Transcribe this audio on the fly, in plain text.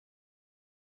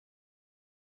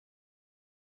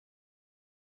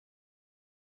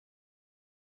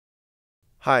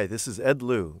Hi, this is Ed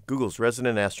Liu, Google's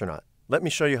resident astronaut. Let me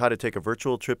show you how to take a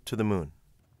virtual trip to the moon.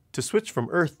 To switch from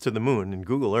Earth to the moon in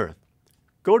Google Earth,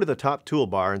 go to the top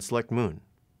toolbar and select Moon.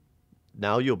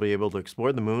 Now you'll be able to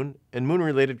explore the moon and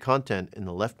moon-related content in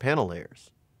the left panel layers.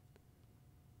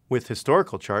 With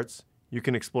historical charts, you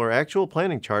can explore actual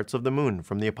planning charts of the moon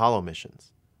from the Apollo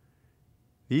missions.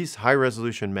 These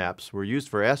high-resolution maps were used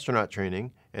for astronaut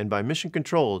training and by mission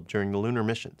control during the lunar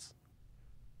missions.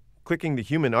 Clicking the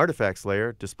Human Artifacts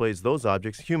layer displays those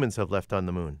objects humans have left on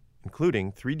the moon,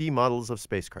 including 3D models of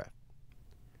spacecraft.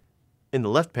 In the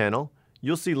left panel,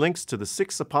 you'll see links to the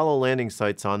 6 Apollo landing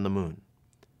sites on the moon.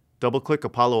 Double-click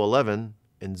Apollo 11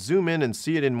 and zoom in and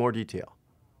see it in more detail.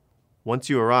 Once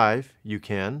you arrive, you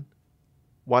can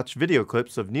watch video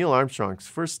clips of Neil Armstrong's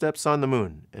first steps on the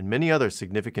moon and many other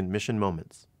significant mission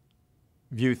moments.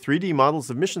 View 3D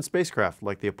models of mission spacecraft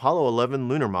like the Apollo 11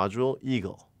 lunar module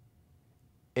Eagle.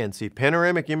 And see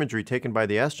panoramic imagery taken by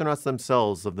the astronauts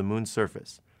themselves of the moon's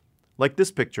surface, like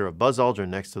this picture of Buzz Aldrin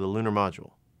next to the lunar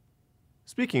module.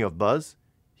 Speaking of Buzz,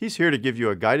 he's here to give you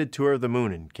a guided tour of the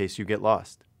moon in case you get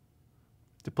lost.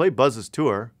 To play Buzz's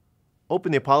tour,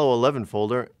 open the Apollo 11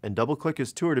 folder and double-click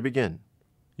his tour to begin.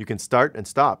 You can start and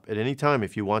stop at any time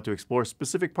if you want to explore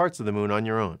specific parts of the moon on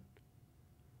your own.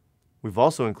 We've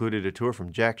also included a tour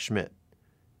from Jack Schmitt.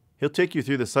 He'll take you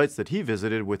through the sites that he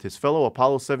visited with his fellow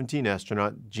Apollo 17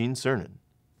 astronaut, Gene Cernan.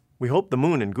 We hope the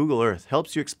moon in Google Earth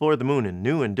helps you explore the moon in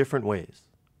new and different ways.